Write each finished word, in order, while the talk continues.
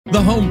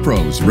the Home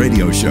Pros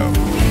Radio Show.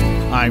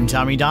 I'm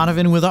Tommy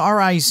Donovan with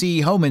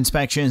RIC Home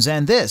Inspections,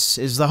 and this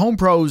is the Home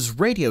Pros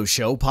Radio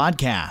Show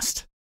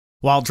podcast.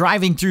 While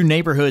driving through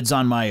neighborhoods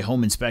on my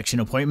home inspection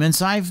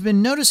appointments, I've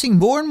been noticing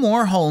more and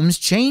more homes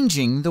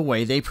changing the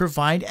way they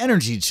provide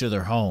energy to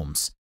their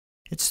homes.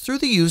 It's through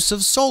the use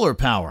of solar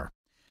power.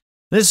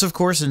 This, of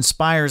course,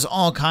 inspires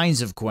all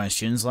kinds of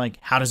questions like,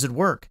 how does it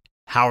work?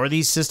 How are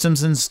these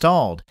systems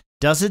installed?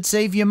 Does it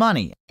save you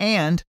money?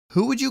 And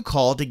who would you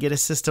call to get a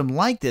system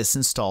like this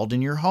installed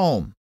in your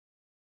home?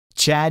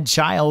 Chad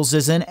Chiles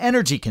is an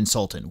energy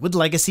consultant with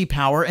LGCY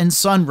Power and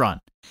Sunrun.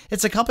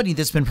 It's a company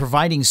that's been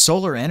providing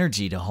solar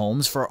energy to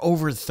homes for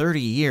over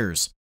 30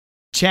 years.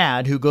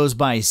 Chad, who goes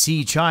by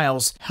C.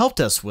 Chiles,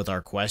 helped us with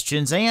our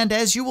questions, and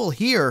as you will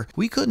hear,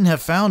 we couldn't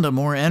have found a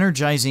more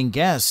energizing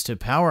guest to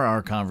power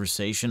our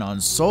conversation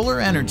on solar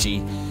energy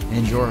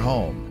and your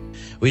home.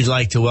 We'd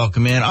like to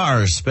welcome in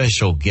our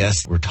special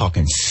guest. We're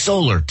talking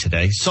solar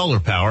today,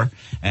 solar power.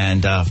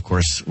 And, of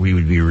course, we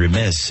would be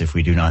remiss if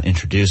we do not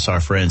introduce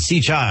our friend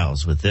C.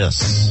 Chiles with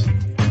this. To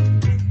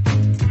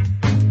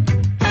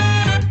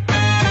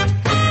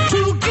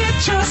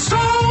get your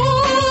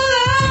solar,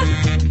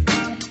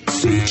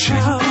 C.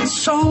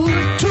 Chiles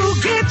Solar. To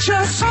get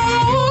your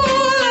solar,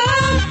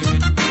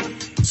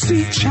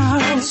 C.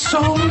 Chiles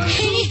Solar.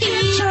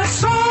 Get your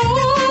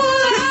solar.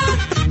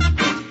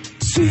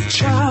 C.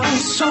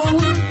 Chiles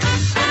Solar.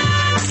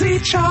 C.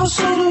 Chiles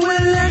Solar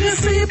with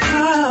LGCY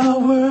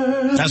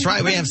Power. That's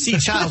right. We have C.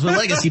 Chiles with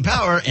LGCY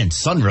Power and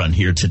Sunrun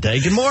here today.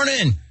 Good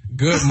morning.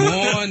 Good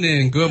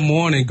morning. Good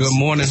morning. Good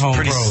morning, Home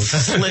Pretty Pros.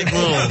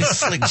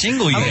 slick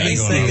jingle you got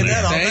going on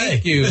there.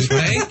 Thank you.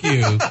 Thank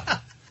you.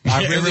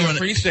 I really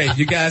appreciate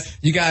you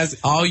guys,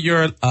 all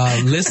your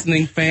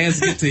listening fans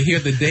get to hear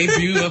the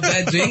debut of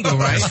that jingle,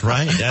 right? That's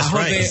right. That's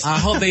right. I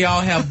hope they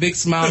all have big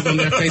smiles on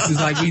their faces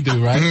like we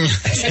do, right?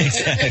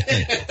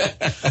 Exactly.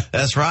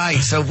 That's right.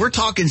 So we're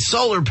talking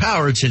solar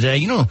power today.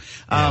 You know,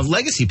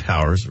 LGCY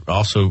Power is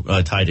also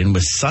tied in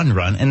with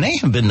Sunrun, and they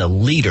have been the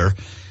leader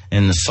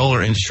in the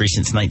solar industry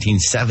since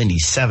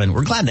 1977.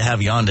 We're glad to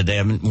have you on today.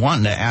 I've been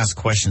wanting to ask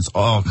questions,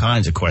 all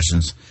kinds of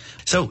questions.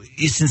 So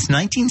since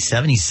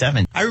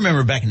 1977, I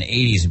remember back in the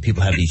 80s when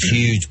people had these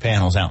huge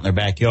panels out in their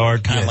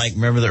backyard, kind of like,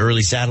 remember the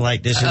early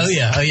satellite dishes? Oh,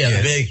 yeah,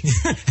 yes.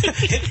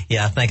 the big.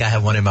 Yeah, I think I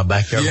have one in my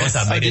backyard. Yes.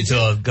 Once I made it into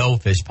a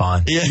goldfish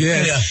pond. Yeah.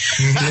 Yes.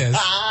 You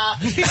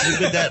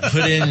get that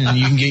put in and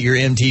you can get your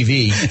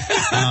MTV.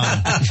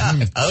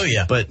 Oh,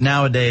 yeah. But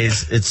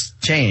nowadays it's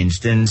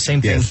changed. And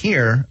same thing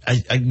here.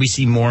 We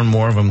see more and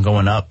more of them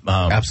going up.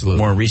 Absolutely.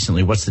 More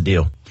recently. What's the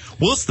deal?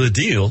 What's the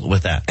deal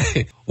with that?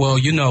 Well,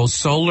 you know,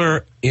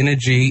 solar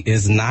energy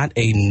is not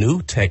a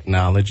new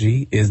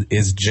technology.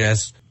 Is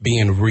just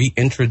being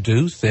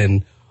reintroduced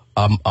and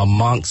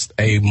amongst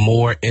a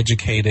more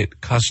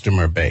educated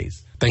customer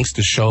base. Thanks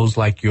to shows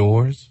like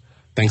yours,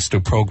 thanks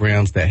to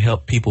programs that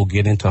help people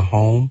get into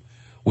home,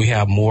 we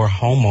have more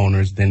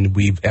homeowners than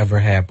we've ever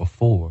had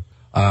before.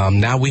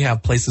 Now we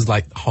have places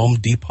like Home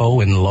Depot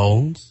and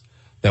Lowe's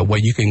that where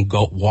you can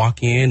go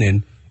walk in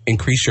and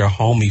increase your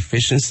home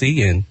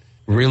efficiency and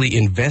really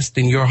invest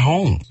in your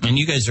home. And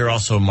you guys are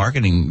also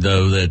marketing,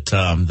 though, that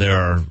there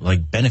are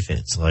like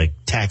benefits, like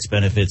tax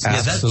benefits.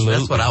 Yeah, that's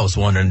what I was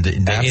wondering. The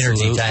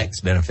energy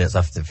tax benefits.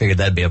 I figured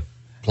that'd be a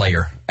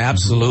player.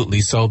 Absolutely.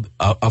 So,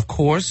 of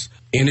course,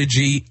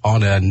 energy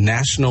on a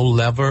national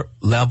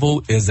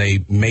level is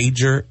a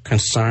major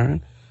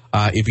concern.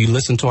 If you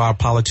listen to our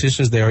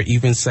politicians, they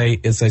even say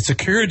it's a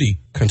security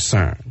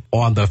concern.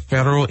 On the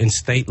federal and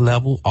state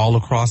level, all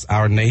across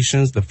our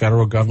nations, the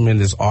federal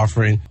government is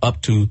offering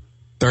up to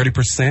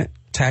 30%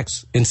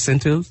 tax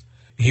incentives.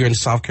 Here in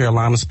South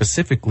Carolina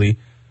specifically,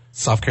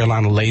 South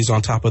Carolina lays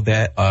on top of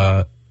that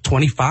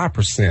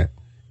 25%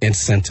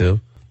 incentive.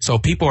 So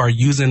people are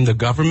using the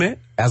government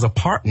as a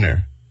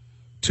partner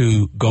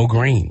to go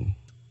green.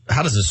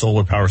 How does the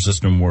solar power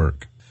system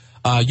work?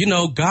 You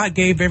know, God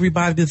gave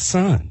everybody the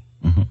sun,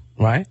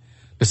 right?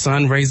 The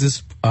sun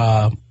raises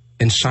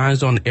and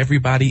shines on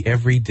everybody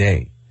every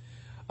day.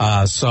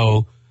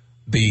 So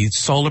the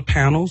solar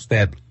panels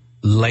that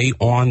lay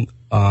on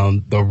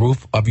the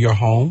roof of your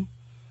home,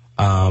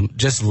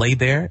 just lay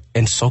there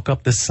and soak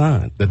up the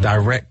sun, the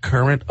direct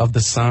current of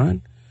the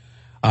sun.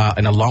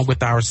 And along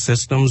with our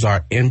systems,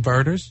 our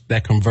inverters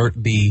that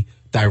convert the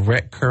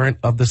direct current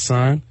of the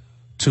sun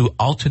to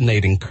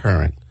alternating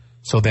current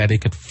so that it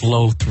could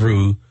flow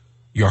through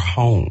your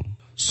home.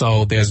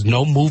 So there's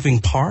no moving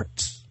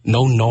parts,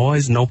 no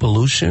noise, no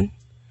pollution.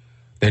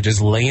 They're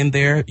just laying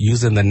there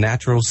using the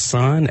natural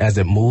sun as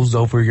it moves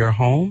over your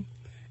home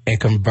and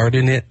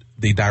converting it,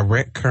 the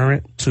direct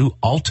current, to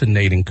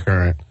alternating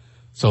current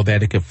so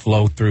that it could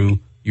flow through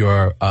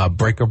your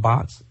breaker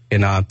box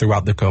and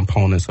throughout the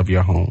components of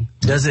your home.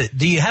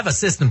 Do you have a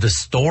system to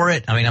store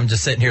it? I mean, I'm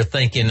just sitting here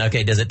thinking,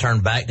 okay, does it turn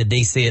back to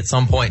DC at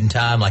some point in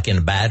time, like in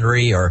a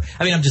battery? Or,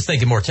 I mean, I'm just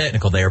thinking more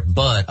technical there,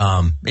 but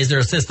is there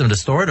a system to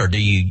store it, or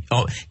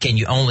can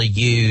you only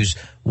use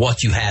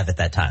what you have at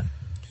that time?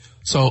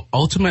 So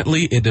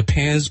ultimately, it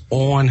depends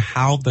on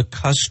how the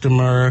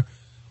customer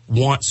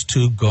wants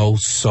to go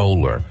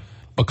solar.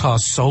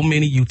 Because so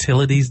many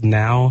utilities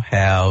now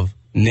have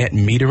net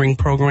metering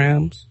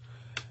programs,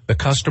 the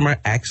customer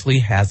actually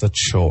has a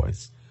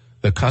choice.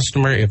 The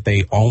customer, if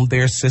they own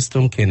their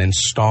system, can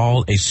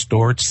install a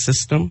storage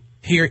system.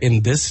 Here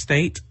in this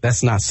state,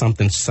 that's not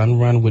something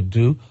Sunrun would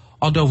do,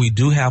 although we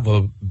do have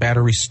a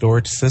battery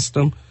storage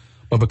system.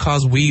 But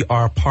because we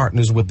are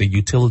partners with the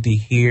utility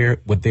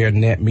here with their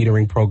net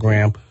metering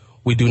program,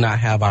 we do not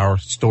have our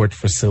storage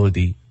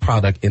facility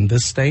product in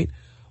this state.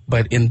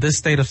 But in this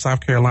state of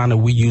South Carolina,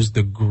 we use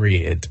the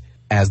grid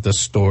as the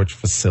storage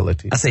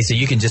facility. I see. So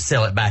you can just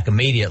sell it back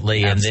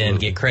immediately and then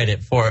get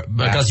credit for it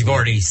because you've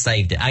already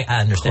saved it. I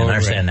understand. Correct. I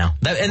understand now.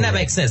 That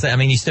makes sense. I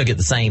mean, you still get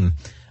the same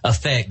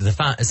effect,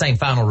 the same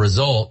final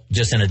result,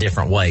 just in a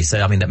different way. So,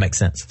 I mean, that makes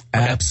sense.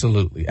 Okay.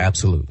 Absolutely.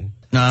 Absolutely.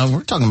 Now,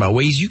 we're talking about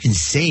ways you can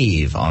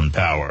save on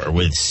power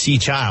with C.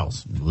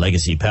 Chiles,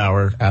 Legacy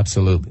Power.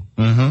 Absolutely.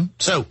 Mm-hmm.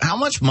 So how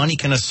much money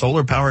can a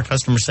solar power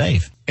customer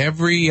save?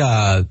 Every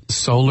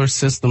solar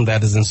system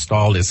that is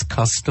installed is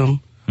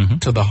custom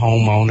to the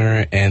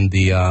homeowner and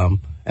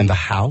the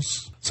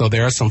house. So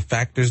there are some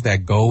factors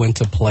that go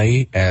into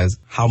play as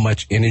how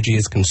much energy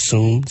is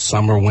consumed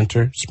summer,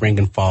 winter, spring,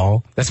 and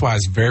fall. That's why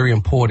it's very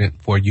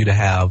important for you to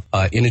have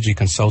an energy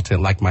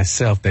consultant like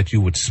myself that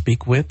you would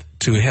speak with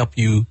to help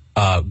you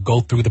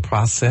go through the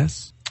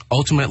process.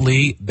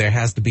 Ultimately, there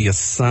has to be a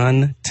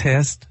sun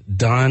test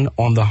done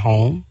on the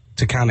home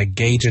to kind of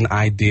gauge an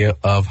idea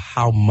of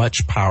how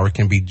much power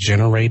can be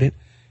generated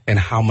and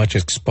how much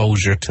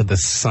exposure to the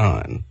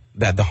sun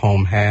that the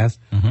home has.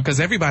 Because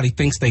everybody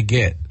thinks they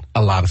get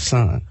a lot of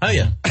sun. Oh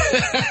yeah.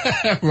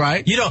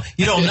 Right? You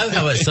don't know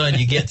how much sun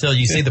you get till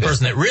you see the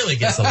person that really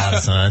gets a lot of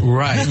sun.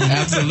 Right.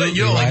 Absolutely.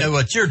 You only right. know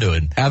what you're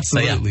doing.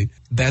 Absolutely. So, yeah.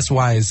 That's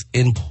why it's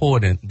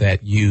important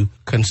that you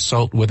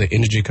consult with an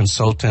energy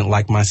consultant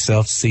like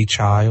myself, C.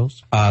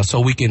 Chiles, so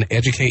we can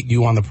educate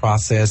you on the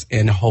process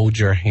and hold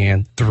your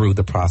hand through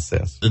the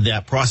process.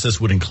 That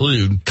process would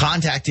include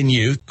contacting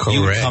you. Correct.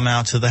 You would come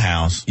out to the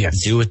house.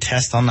 Yes. Do a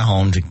test on the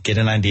home to get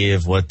an idea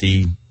of what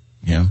the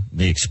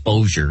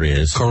exposure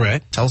is.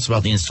 Correct. Tell us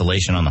about the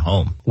installation on the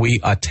home.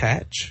 We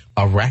attach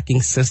a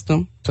racking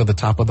system to the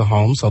top of the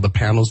home so the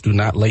panels do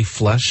not lay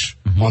flush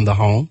on the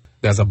home.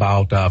 There's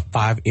about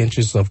 5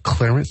 inches of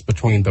clearance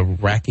between the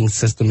racking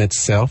system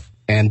itself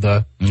and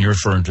the You're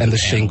referring to and the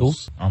the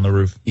shingles on the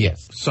roof.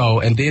 Yes. So,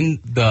 and then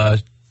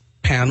the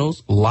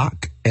panels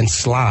lock and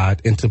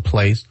slide into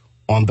place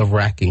on the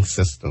racking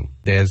system.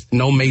 There's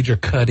no major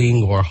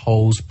cutting or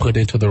holes put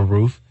into the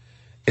roof.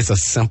 It's a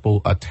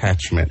simple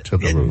attachment to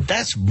the roof.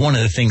 That's one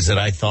of the things that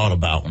I thought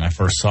about when I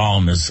first saw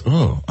them is,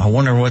 I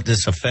wonder what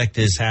this effect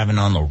is having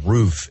on the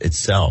roof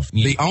itself.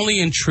 The only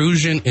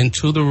intrusion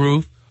into the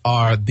roof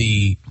are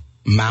the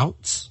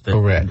mounts. The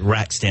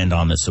rack stand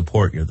on that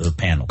support the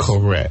panels.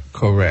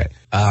 Correct.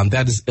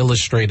 That is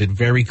illustrated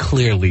very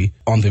clearly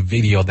on the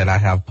video that I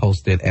have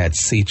posted at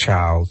C.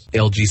 Chiles,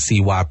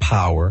 LGCY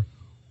Power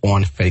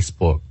on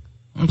Facebook.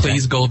 Okay.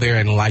 Please go there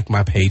and like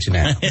my page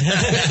now. Get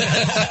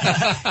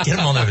them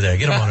on over there.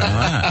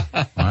 Wow.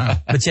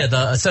 But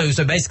yeah,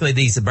 so basically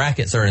these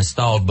brackets are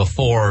installed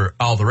before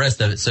all the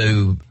rest of it.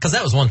 So, because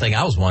that was one thing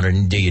I was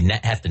wondering, do you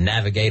have to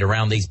navigate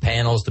around these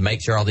panels to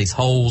make sure all these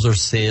holes are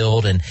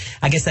sealed? And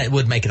I guess that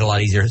would make it a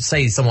lot easier.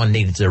 Say someone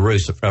needed a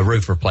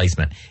roof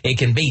replacement. It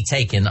can be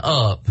taken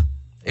up.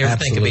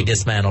 Everything can be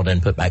dismantled and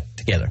put back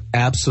together.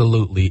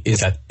 Absolutely.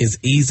 It's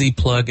easy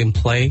plug and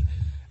play.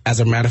 As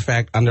a matter of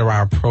fact, under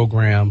our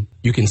program,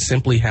 you can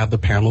simply have the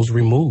panels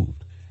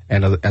removed.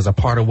 And as a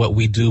part of what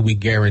we do, we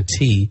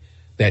guarantee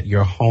that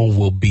your home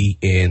will be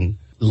in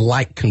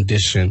like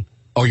condition,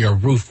 or your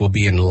roof will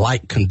be in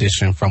like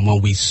condition from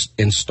when we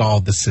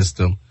installed the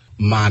system,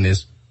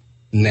 minus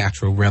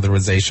natural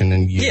weatherization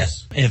and use.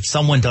 Yes. If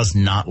someone does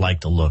not like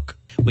the look,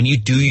 when you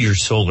do your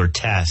solar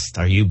test,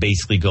 are you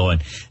basically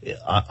going,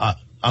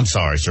 I'm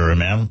sorry, sir,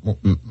 ma'am.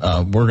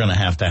 We're going to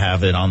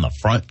have it on the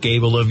front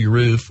gable of your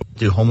roof.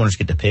 Do homeowners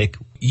get to pick?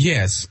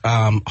 Yes.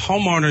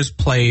 Homeowners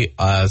play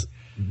a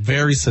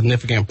very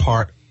significant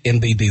part in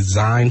the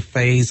design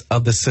phase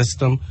of the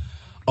system.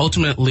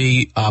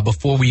 Ultimately,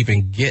 before we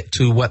even get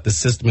to what the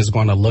system is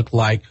going to look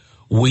like,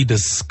 we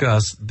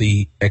discuss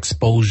the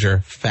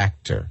exposure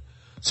factor.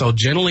 So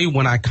generally,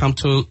 when I come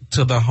to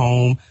the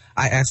home,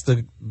 I ask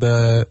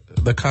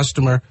the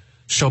customer,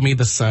 show me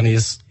the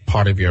sunniest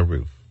part of your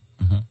roof.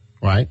 Mm-hmm.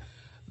 Right?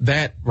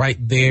 That right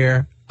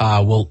there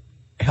will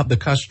help the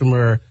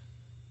customer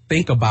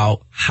think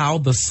about how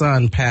the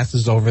sun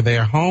passes over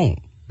their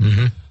home.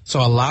 Mm-hmm. So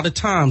a lot of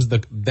times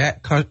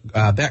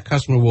that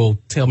customer will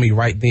tell me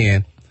right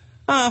then,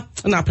 I'm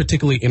not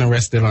particularly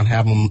interested on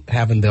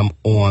having them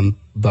on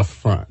the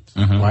front.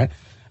 Mm-hmm. Right?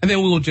 And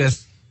then we'll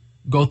just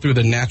go through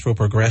the natural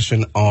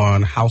progression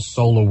on how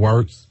solar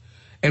works.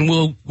 And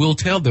we'll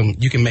tell them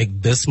you can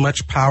make this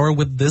much power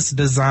with this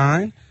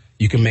design.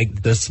 You can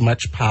make this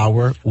much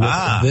power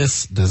with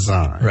this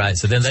design. Right.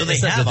 So then So they they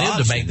have have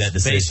them to make that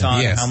decision. based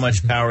on Yes. how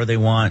much power they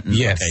want. And,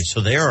 Yes. Okay,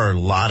 so there are a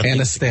lot of And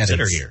things to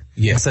consider aesthetics. here.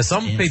 Yes. So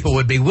some people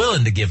would be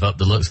willing to give up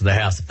the looks of their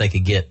house if they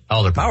could get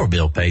all their power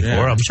bill paid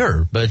for, I'm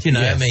sure. But, you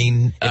know, Yes. I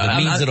mean... If it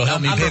means it'll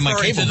help me pay my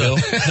cable bill.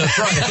 I'm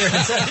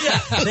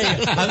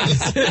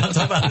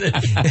talking about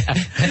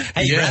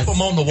hey, Yes. wrap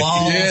them on the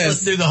walls. Yes.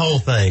 Let's do the whole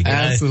thing. you know?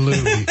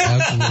 Absolutely.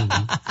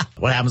 Absolutely.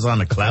 What happens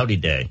on a cloudy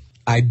day?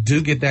 I do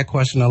get that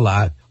question a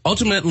lot.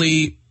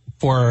 Ultimately,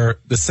 for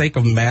the sake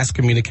of mass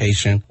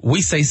communication,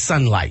 we say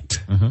sunlight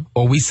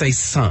or we say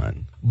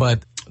sun,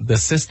 but the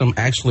system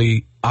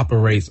actually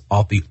operates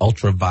off the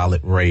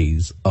ultraviolet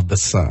rays of the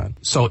sun.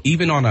 So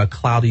even on a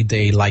cloudy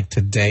day like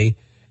today,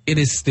 it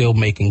is still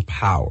making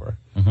power.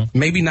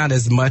 Maybe not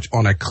as much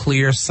on a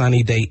clear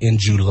sunny day in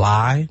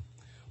July,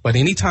 but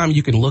anytime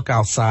you can look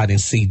outside and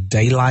see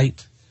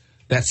daylight,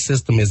 that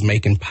system is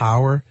making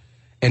power.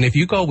 And if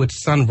you go with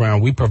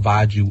Sunrun, we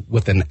provide you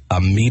with a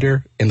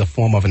meter in the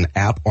form of an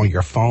app on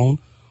your phone,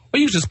 or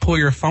you just pull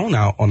your phone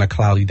out on a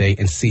cloudy day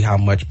and see how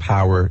much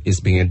power is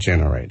being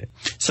generated.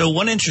 So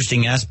one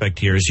interesting aspect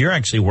here is you're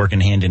actually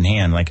working hand in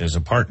hand, like as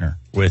a partner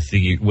with the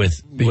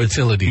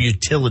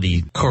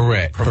utility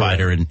Correct.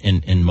 provider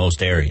in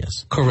most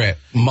areas. Correct.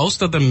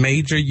 Most of the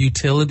major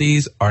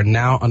utilities are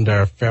now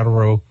under a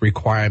federal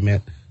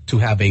requirement to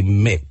have a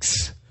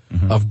mix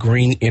of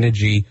green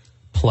energy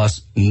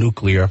plus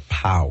nuclear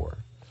power.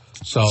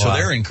 So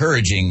they're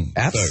encouraging folks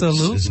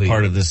absolutely as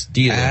part of this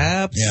deal.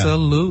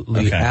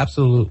 Absolutely. Yeah. Okay.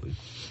 Absolutely.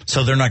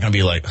 So they're not going to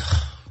be like,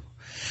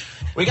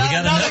 we got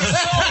another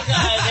solar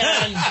guy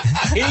again.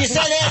 Can you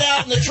send that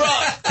out in the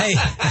truck? Hey,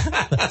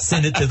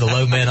 send it to the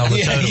low man on the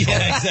totem pole.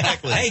 Yeah,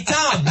 exactly. Hey,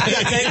 Tom,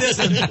 I take this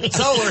in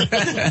solar.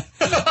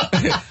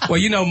 Well,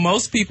 you know,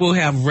 most people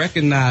have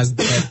recognized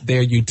that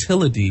their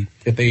utility,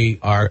 if they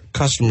are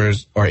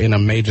customers or in a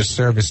major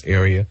service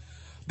area,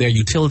 their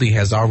utility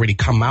has already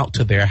come out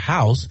to their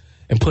house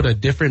and put a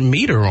different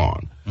meter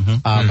on,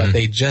 but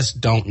they just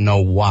don't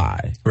know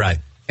why. Right.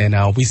 And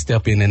we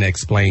step in and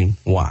explain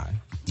why.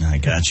 I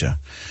gotcha.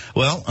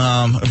 Well,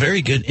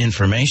 very good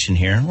information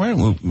here.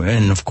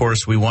 And, of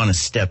course, we want to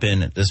step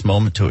in at this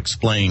moment to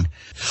explain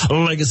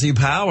Legacy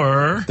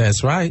Power.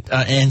 That's right.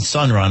 And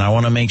Sunrun. I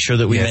want to make sure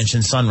that we mention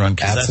Sunrun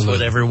because that's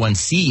what everyone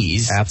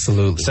sees.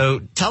 Absolutely.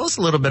 So tell us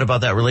a little bit about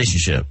that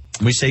relationship.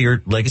 We say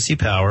your Legacy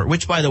Power,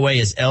 which, by the way,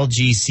 is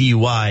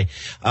LGCY.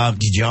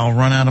 Did y'all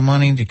run out of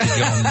money? Did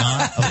y'all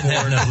not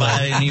afford to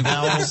buy any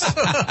vowels?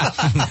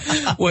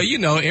 Well, you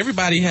know,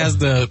 everybody has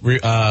the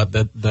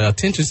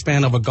attention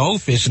span of a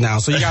goldfish now,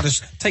 so you got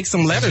to take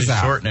some letters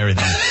out. Short and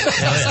everything. Yeah,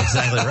 that's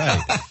exactly right.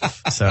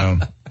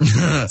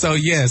 So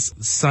yes,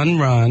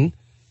 Sunrun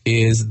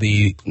is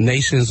the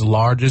nation's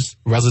largest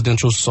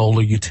residential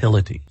solar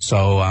utility.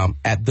 So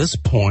at this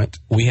point,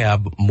 we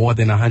have more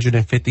than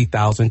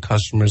 150,000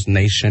 customers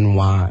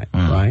nationwide,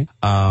 right?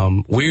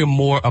 We're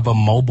more of a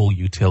mobile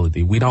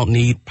utility. We don't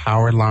need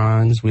power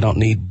lines. We don't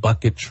need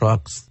bucket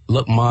trucks.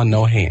 Look, Ma,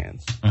 no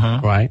hands,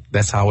 right?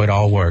 That's how it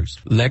all works.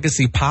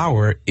 Legacy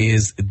Power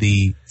is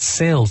the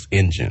sales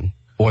engine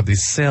or the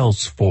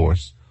sales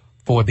force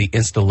for the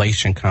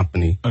installation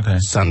company,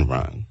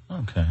 Sunrun.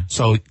 Okay.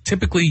 So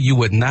typically you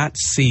would not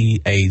see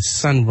a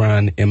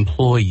Sunrun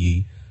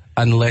employee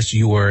unless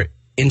you were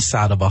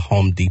inside of a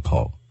Home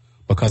Depot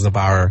because of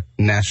our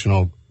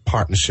national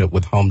partnership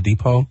with Home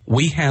Depot.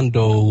 We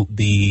handle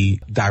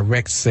the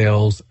direct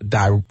sales,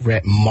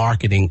 direct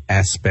marketing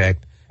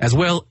aspect, as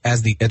well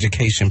as the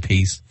education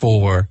piece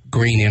for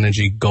green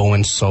energy,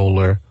 going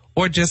solar,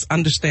 or just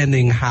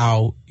understanding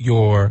how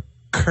your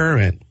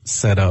current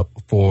setup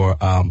for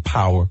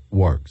power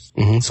works.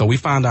 So we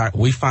find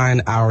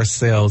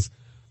ourselves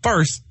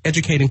first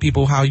educating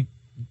people how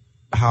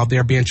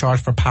they're being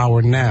charged for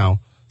power now,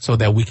 so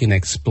that we can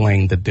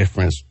explain the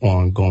difference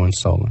on going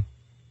solar.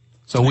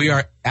 So we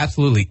are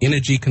absolutely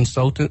energy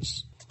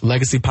consultants.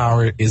 Legacy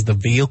Power is the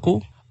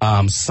vehicle.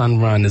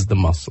 Sunrun is the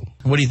muscle.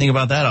 What do you think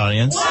about that,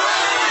 audience?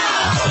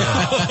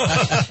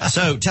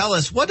 So tell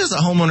us, what does a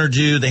homeowner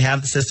do? They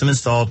have the system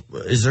installed.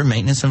 Is there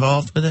maintenance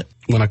involved with it?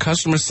 When a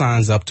customer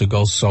signs up to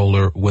go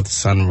solar with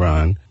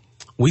Sunrun,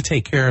 we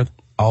take care of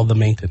all the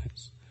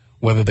maintenance.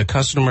 Whether the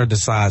customer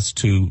decides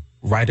to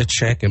write a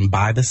check and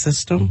buy the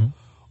system,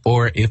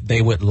 or if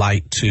they would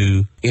like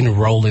to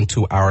enroll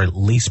into our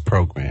lease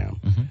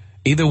program.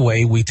 Either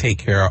way, we take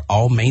care of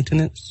all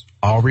maintenance,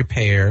 all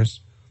repairs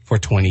for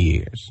 20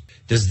 years.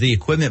 Does the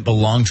equipment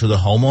belong to the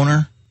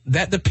homeowner?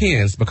 That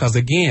depends, because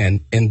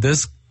again, in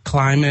this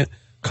climate,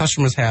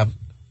 customers have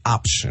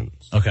options.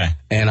 Okay.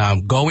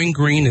 And going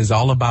green is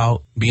all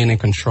about being in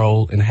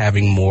control and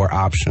having more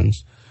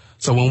options.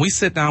 So when we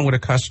sit down with a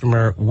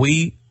customer,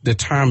 we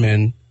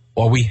determine,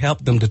 or we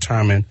help them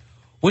determine,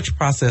 which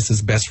process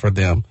is best for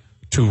them: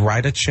 to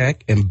write a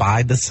check and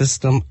buy the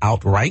system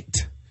outright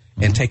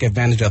and take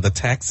advantage of the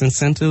tax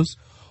incentives,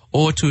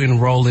 or to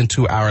enroll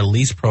into our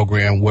lease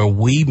program where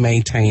we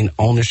maintain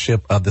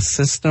ownership of the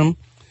system.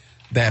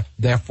 That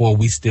therefore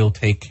we still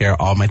take care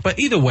of all my. But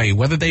either way,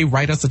 whether they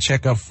write us a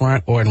check up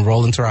front or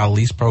enroll into our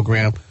lease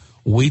program,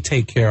 We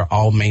take care of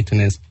all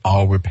maintenance,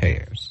 all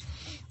repairs.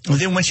 Well,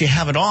 then once you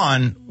have it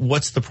on,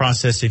 what's the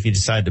process if you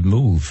decide to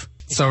move?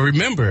 So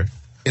remember,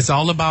 it's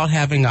all about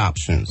having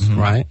options,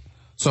 right?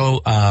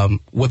 So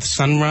with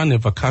Sunrun,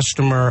 if a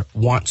customer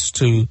wants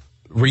to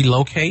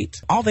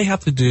relocate, all they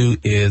have to do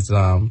is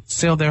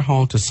sell their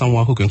home to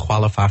someone who can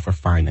qualify for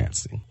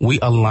financing. We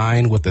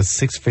align with a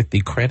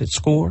 650 credit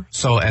score.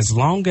 So as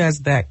long as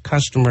that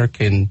customer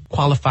can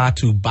qualify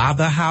to buy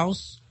the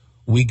house,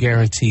 we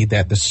guarantee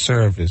that the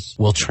service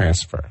will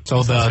transfer.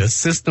 So the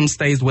system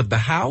stays with the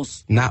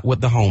house, not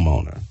with the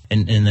homeowner.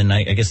 And then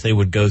I guess they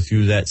would go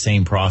through that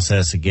same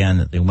process again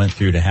that they went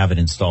through to have it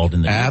installed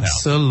in the new house.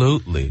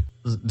 Absolutely.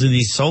 Do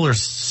these solar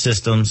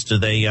systems, do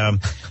they have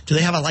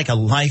a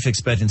life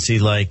expectancy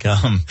like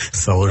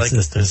Solar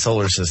systems.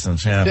 Solar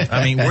systems, yeah.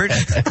 I mean, where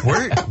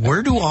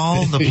do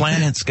all the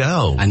planets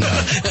go? I know.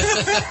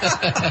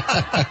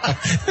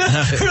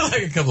 We're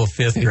like a couple of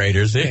fifth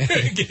graders here.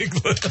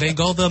 They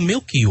go the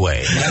Milky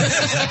Way.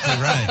 That's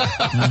exactly right.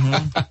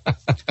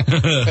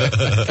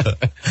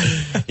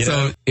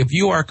 So if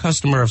you are a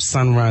customer of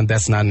Sunrun,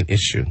 that's not an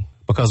issue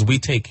because we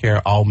take care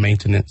of all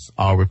maintenance,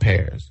 all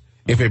repairs.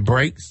 If it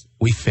breaks,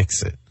 we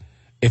fix it.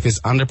 If it's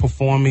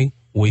underperforming,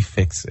 we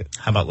fix it.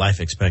 How about life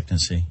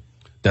expectancy?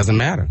 Doesn't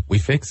matter. We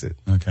fix it.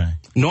 Okay.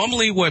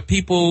 Normally what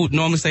people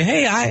normally say,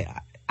 hey,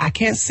 I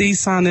can't see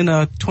signing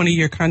a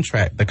 20-year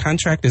contract. The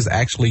contract is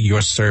actually your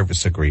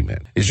service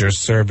agreement, is your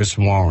service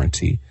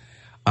warranty.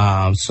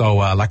 So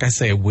like I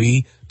said,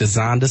 we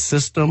design the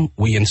system,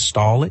 we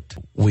install it,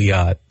 we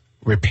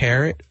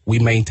repair it, we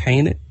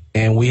maintain it,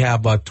 and we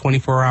have a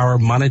 24-hour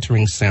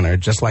monitoring center,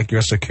 just like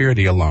your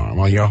security alarm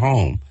on your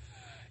home.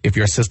 If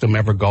your system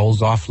ever goes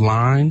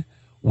offline,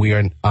 we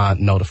are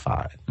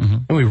notified,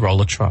 and we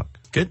roll a truck.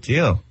 Good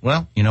deal.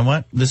 Well, you know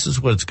what? This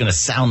is what it's going to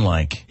sound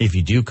like if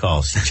you do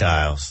call C.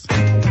 Chiles. That's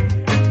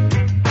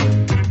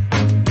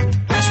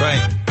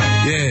right.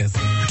 Yes.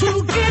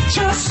 To get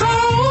your soul.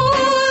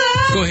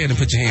 Go ahead and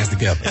put your hands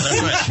together.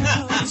 That's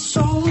right.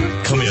 Soul.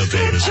 Come here,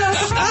 baby.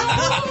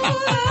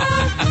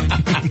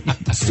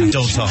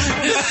 Don't talk.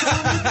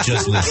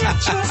 Just listen.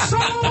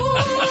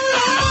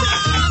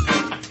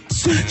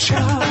 See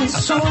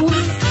Chiles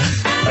Solar.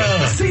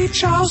 See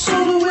Chiles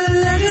Solar with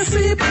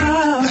legacy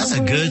power. That's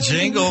a good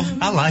jingle.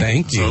 I like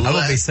Thank it. you. I'm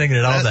going to be singing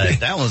it all day.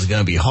 That one's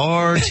going to be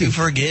hard to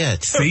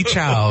forget. See,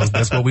 Chiles,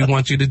 that's what we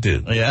want you to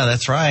do. Yeah,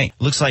 that's right.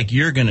 Looks like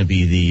you're going to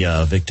be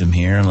the victim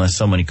here unless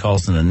somebody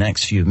calls in the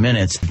next few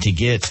minutes to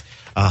get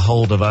a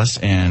hold of us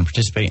and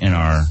participate in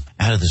our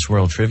Out of This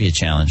World Trivia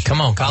Challenge. Come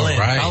on, call in.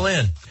 Right. Call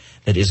in.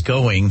 That is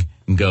gone.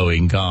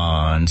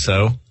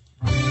 So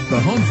The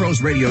Home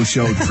Pros Radio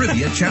Show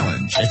Trivia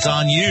Challenge. it's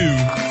on you,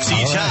 C.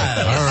 Chiles.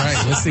 All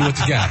right, let's see what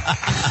you got.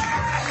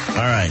 All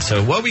right,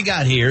 so what we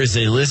got here is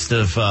a list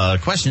of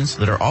questions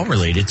that are all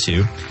related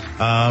to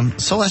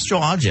celestial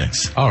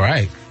objects, All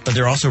right. but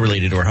they're also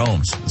related to our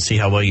homes. Let's see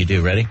how well you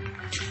do. Ready?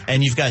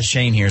 And you've got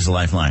Shane here as a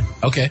lifeline.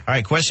 Okay. All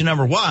right, question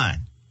number 1.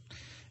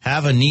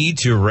 Have a need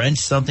to wrench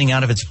something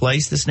out of its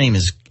place? This name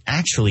is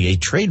actually a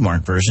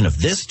trademark version of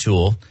this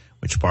tool,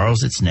 which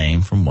borrows its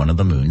name from one of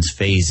the moon's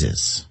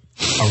phases.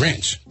 A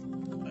wrench.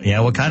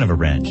 Yeah, what kind of a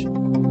wrench?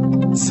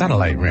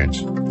 Satellite wrench.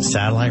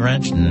 Satellite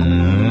wrench?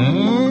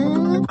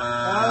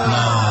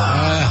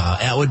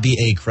 That would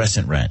be a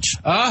crescent wrench.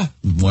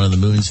 One of the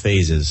moon's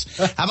phases.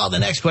 How about the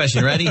next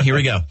question? Ready? Here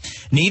we go.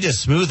 Need to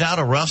smooth out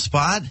a rough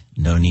spot?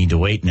 No need to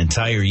wait an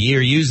entire year.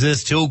 Use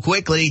this tool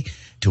quickly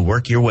to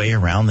work your way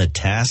around the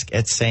task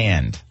at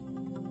sand.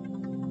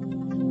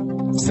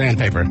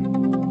 Sandpaper.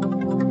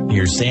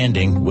 You're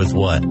sanding with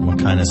what? What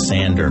kind of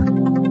sander?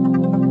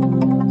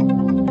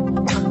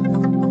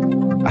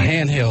 A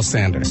handheld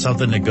sander.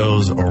 Something that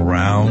goes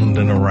around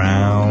and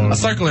around. A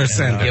circular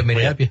sander. You want me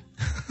to help you?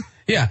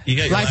 Yeah. You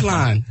got your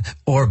Lifeline.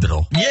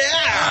 Orbital. Yeah,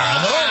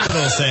 an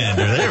orbital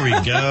sander. There we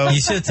go. You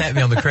should have tapped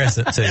me on the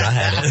crescent, too. I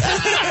had it.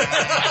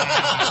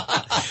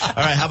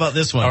 All right, how about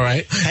this one? All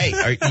right. Hey,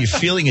 are you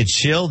feeling a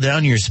chill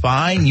down your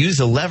spine? Use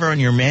a lever on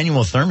your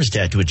manual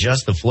thermostat to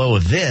adjust the flow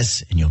of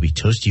this, and you'll be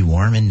toasty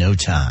warm in no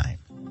time.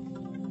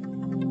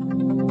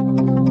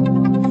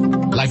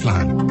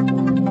 Lifeline.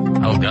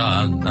 Oh,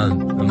 God.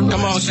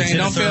 Come on, Shane.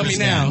 Don't fail me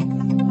now.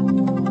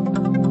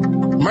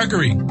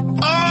 Mercury.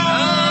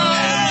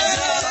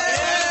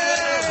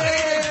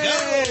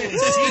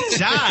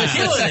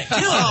 Killing it.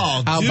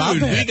 Oh, How about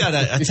dude, that? we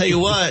gotta, I tell you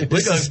what.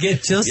 We're going to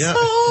get you Yeah,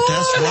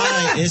 that's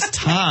right. It's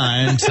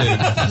time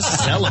to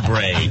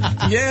celebrate.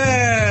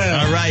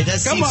 Yeah. All right,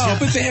 that's Come on,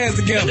 put your hands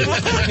together.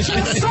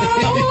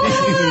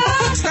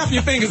 Snap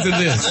your fingers in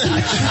this.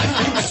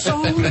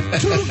 Suck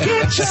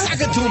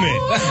it to me.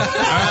 All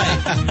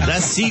right,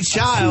 that's C.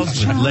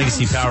 Chiles with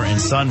Legacy Power and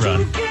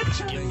Sunrun.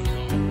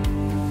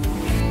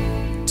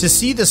 To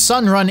see the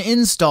Sunrun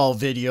install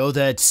video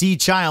that C.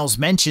 Chiles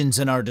mentions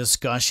in our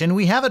discussion,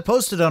 we have it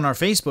posted on our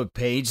Facebook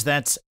page.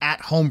 That's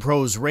at Home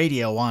Pros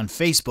Radio on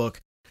Facebook.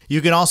 You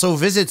can also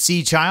visit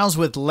C. Chiles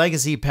with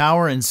Legacy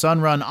Power and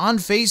Sunrun on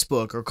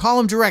Facebook or call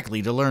him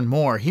directly to learn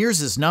more. Here's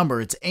his number.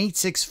 It's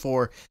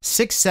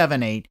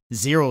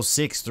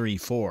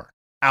 864-678-0634.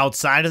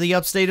 Outside of the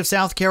upstate of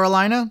South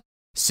Carolina?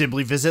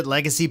 Simply visit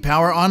Legacy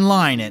Power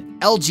online at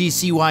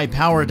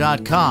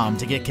lgcypower.com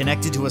to get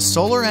connected to a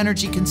solar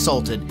energy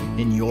consultant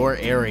in your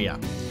area.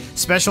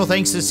 Special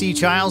thanks to C.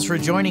 Chiles for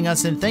joining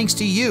us, and thanks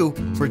to you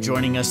for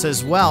joining us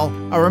as well.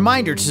 A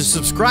reminder to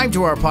subscribe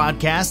to our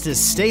podcast to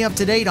stay up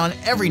to date on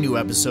every new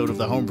episode of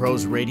the Home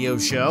Pros Radio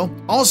Show.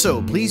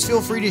 Also, please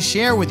feel free to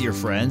share with your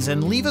friends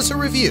and leave us a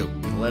review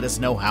to let us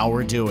know how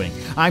we're doing.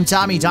 I'm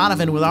Tommy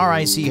Donovan with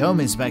RIC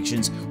Home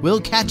Inspections. We'll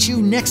catch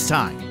you next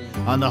time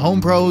on the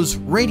Home Pros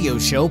Radio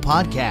Show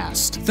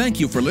podcast. Thank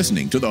you for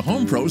listening to the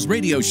Home Pros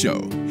Radio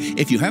Show.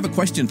 If you have a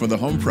question for the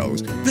Home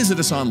Pros, visit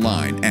us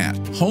online at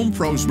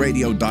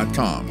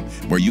homeprosradio.com,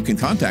 where you can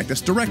contact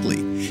us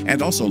directly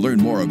and also learn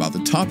more about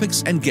the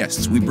topics and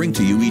guests we bring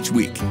to you each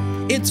week.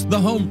 It's the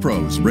Home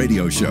Pros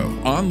Radio Show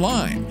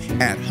online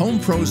at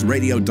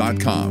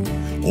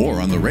homeprosradio.com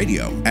or on the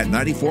radio at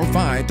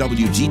 94.5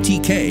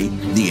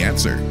 WGTK, The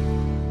Answer.